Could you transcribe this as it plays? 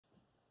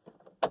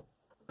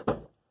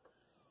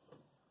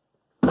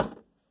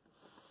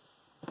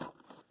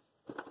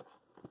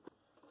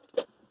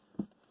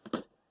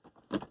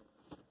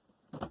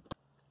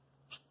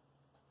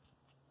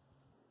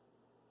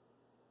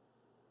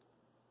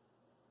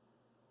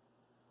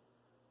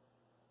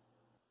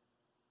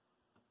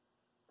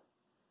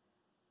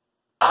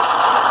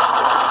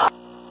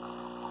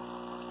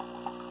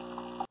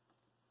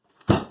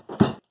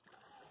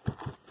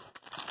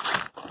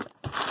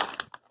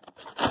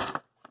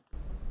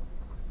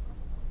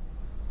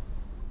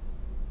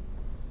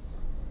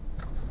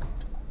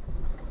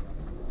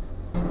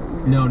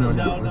No,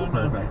 it was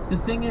perfect. The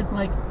thing is,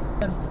 like,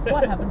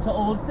 what happened to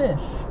old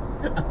fish?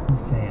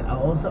 Insane.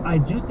 Also, I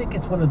do think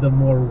it's one of the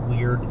more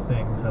weird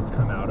things that's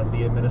come out of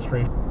the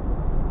administration.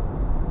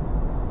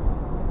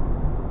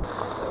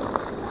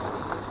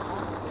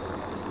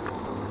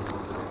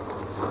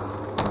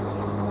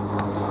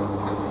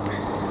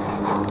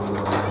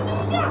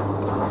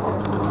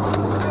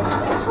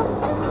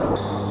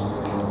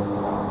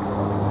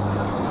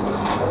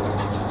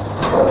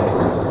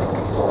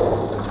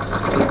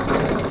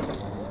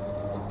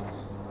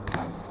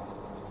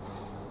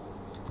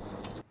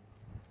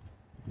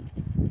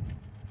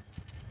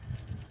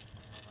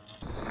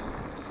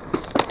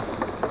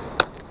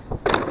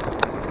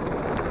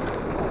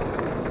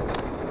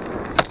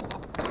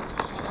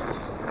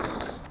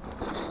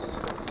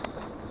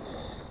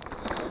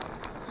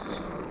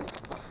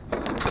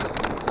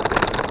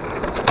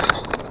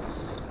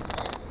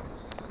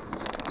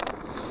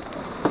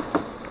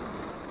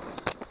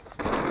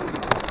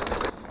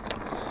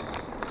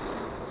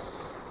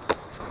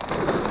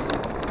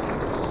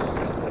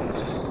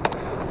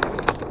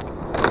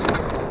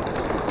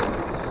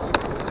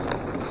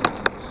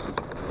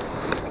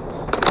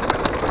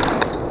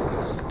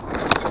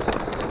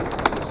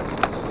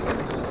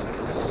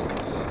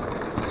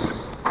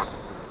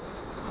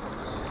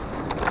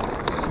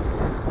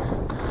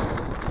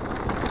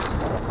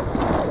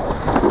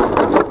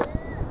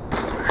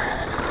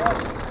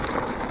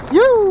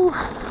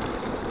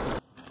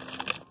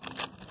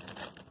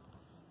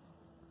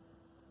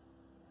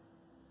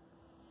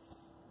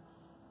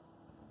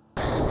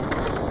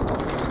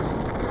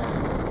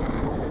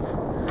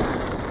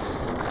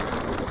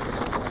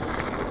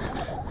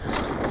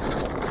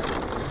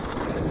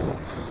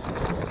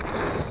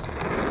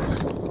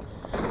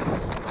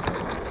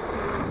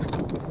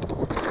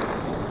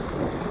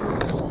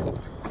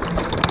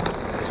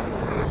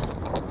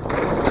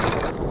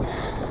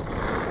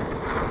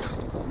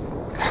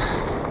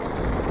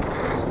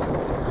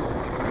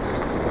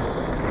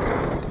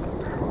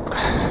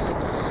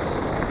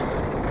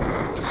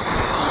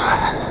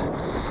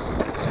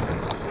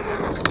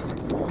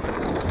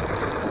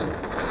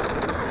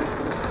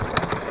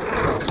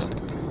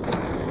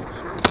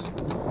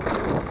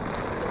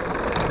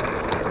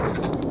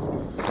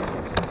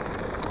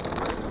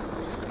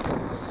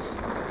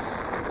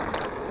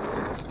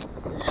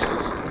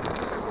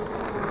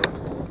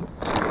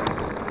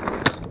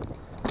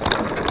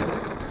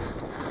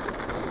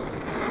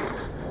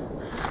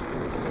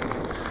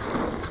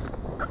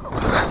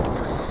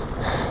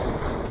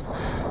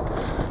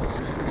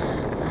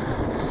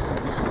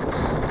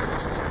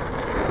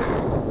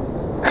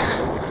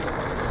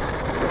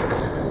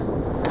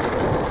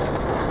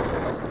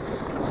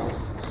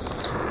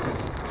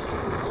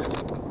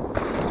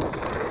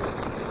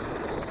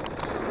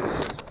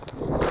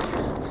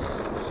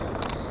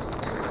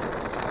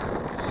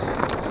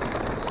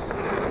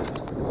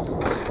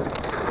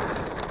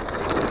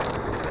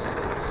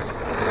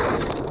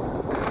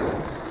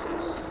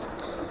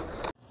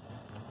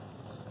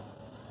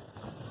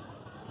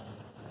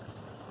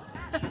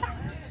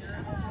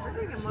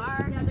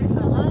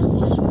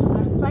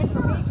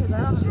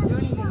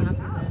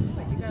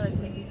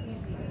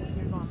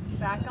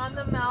 Back on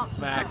the mountain.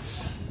 Facts.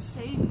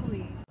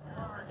 Safely.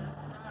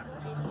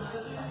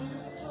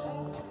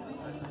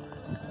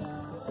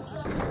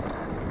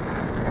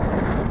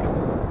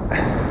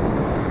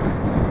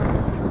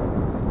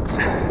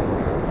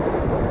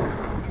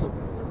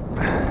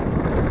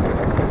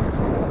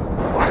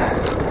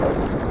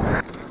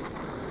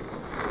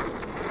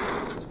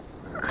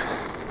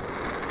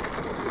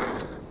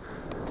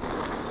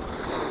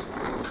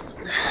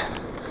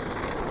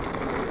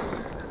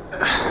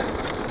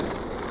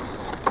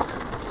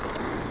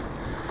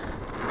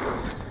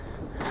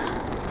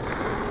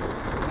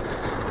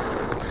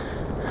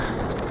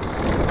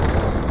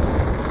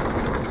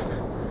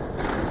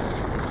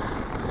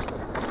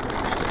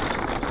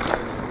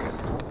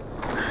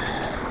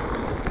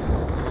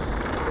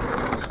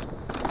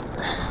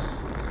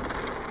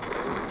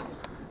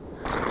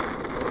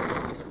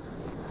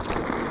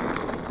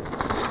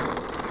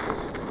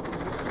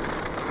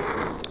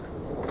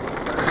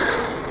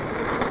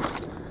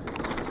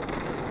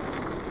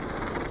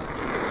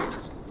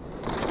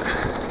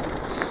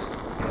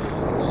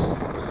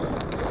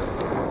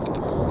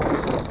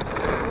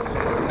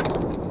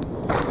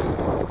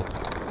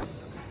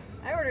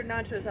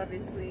 Nachos,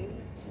 obviously.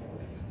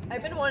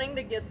 I've been wanting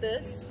to get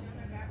this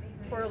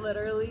for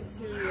literally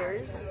 2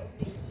 years.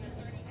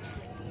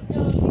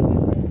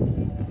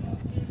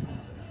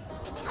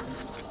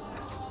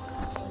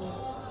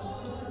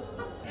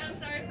 I'm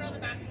sorry for all the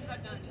bathrooms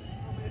I've done.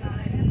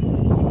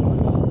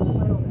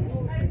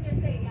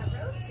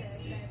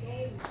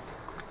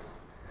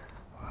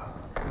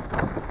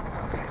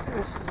 Okay,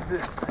 this is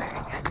this thing.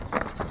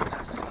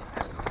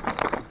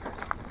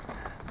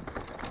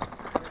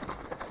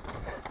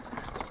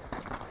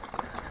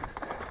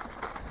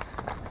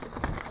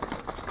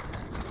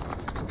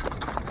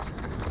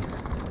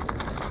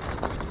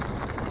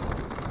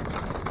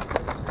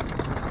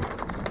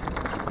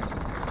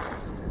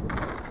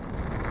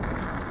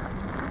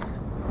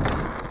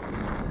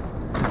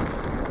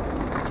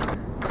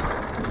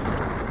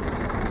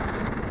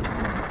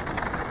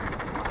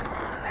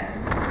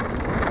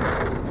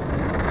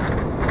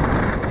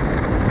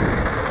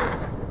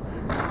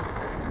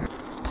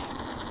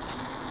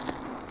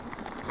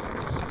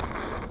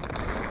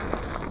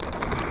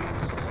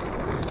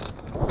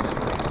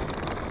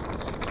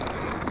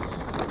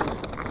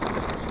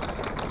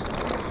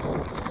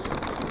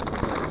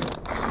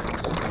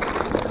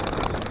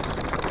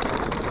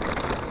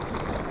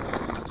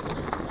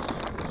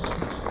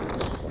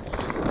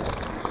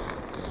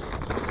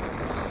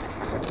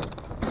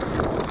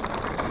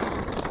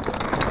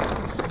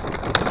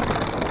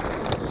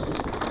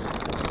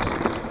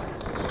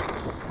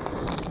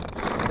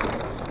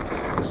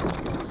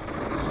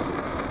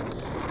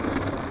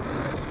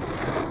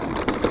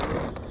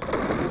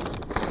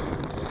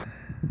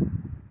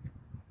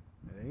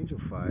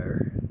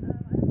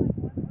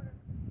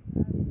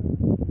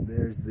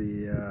 there's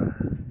the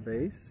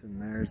base,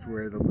 and there's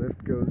where the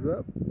lift goes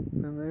up,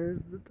 and there's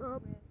the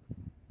top.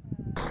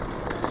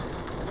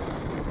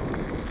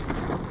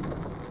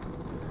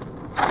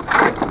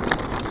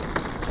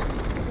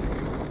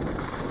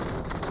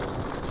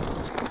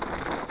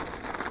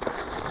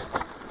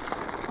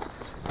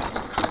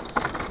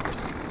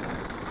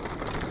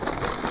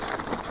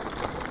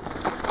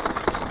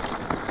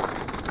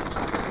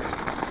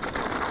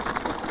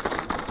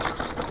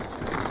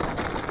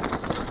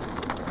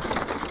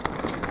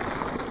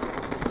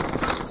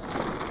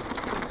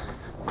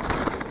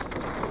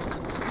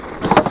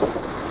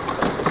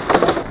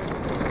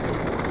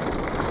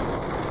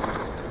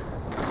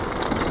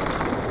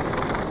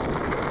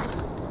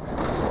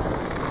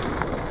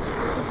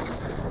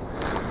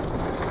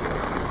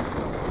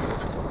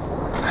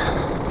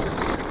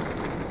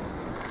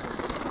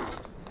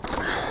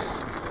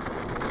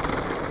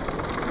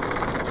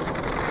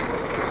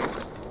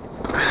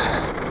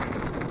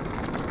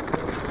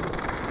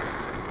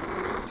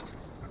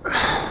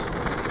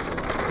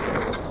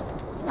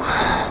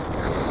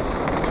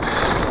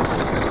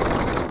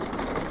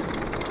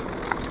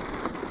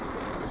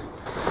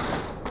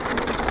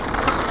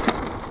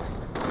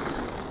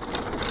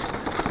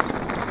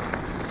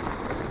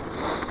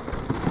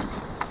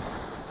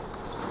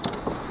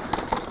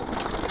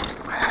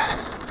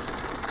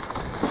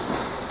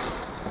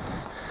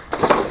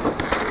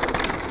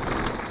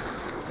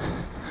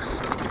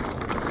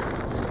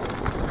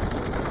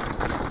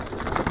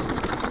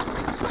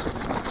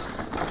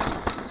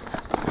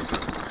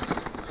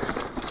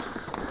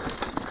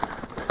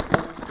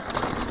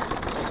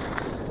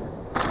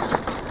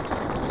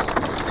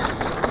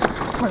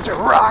 Bunch of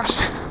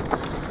rocks.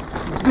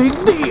 Big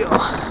deal.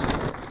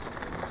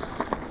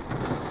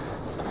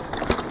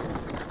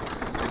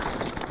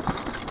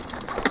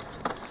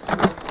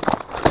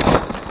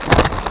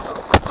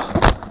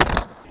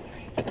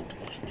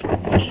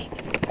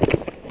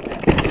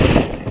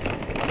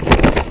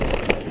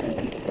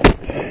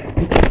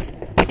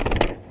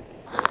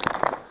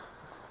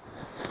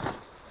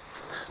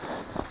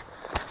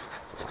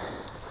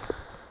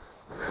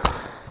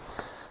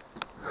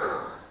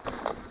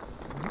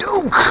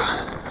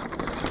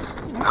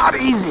 Not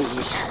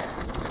easy.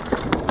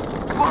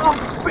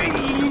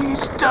 Bumpy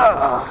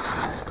stuff.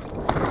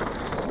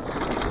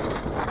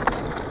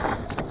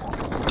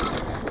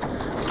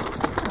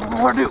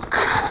 More Duke.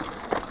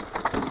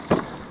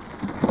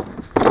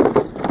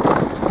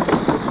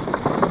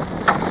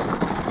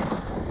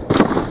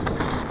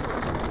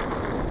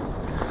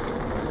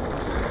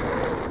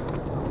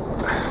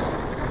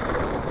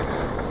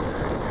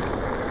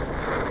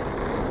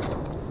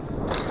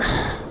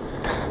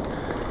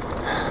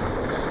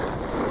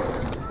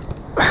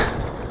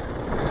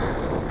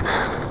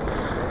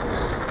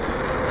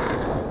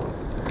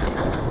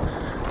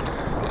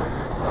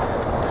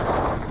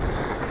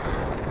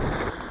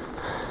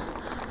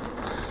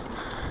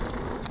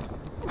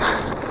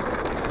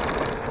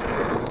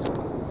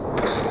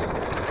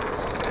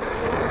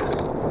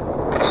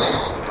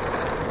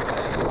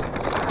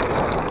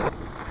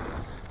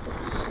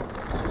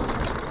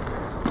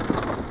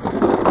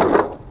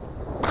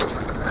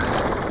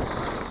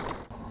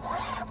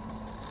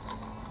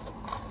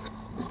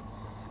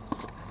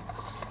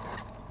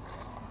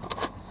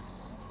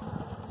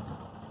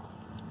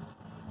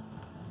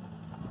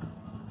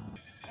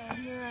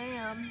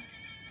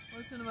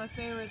 Listen to my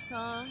favorite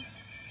song,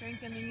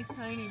 drinking these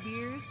tiny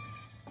beers.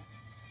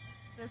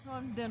 This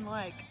one didn't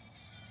like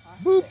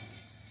Boop.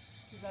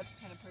 because that's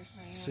the kind of person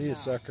I am. See you, now.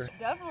 sucker.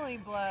 Definitely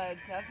blood,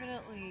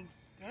 definitely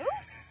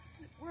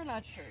ghosts. We're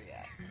not sure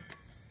yet.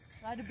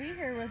 Glad to be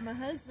here with my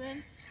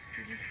husband.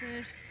 We just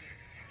finished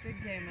a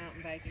big day of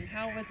mountain biking.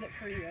 How was it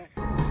for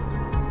you?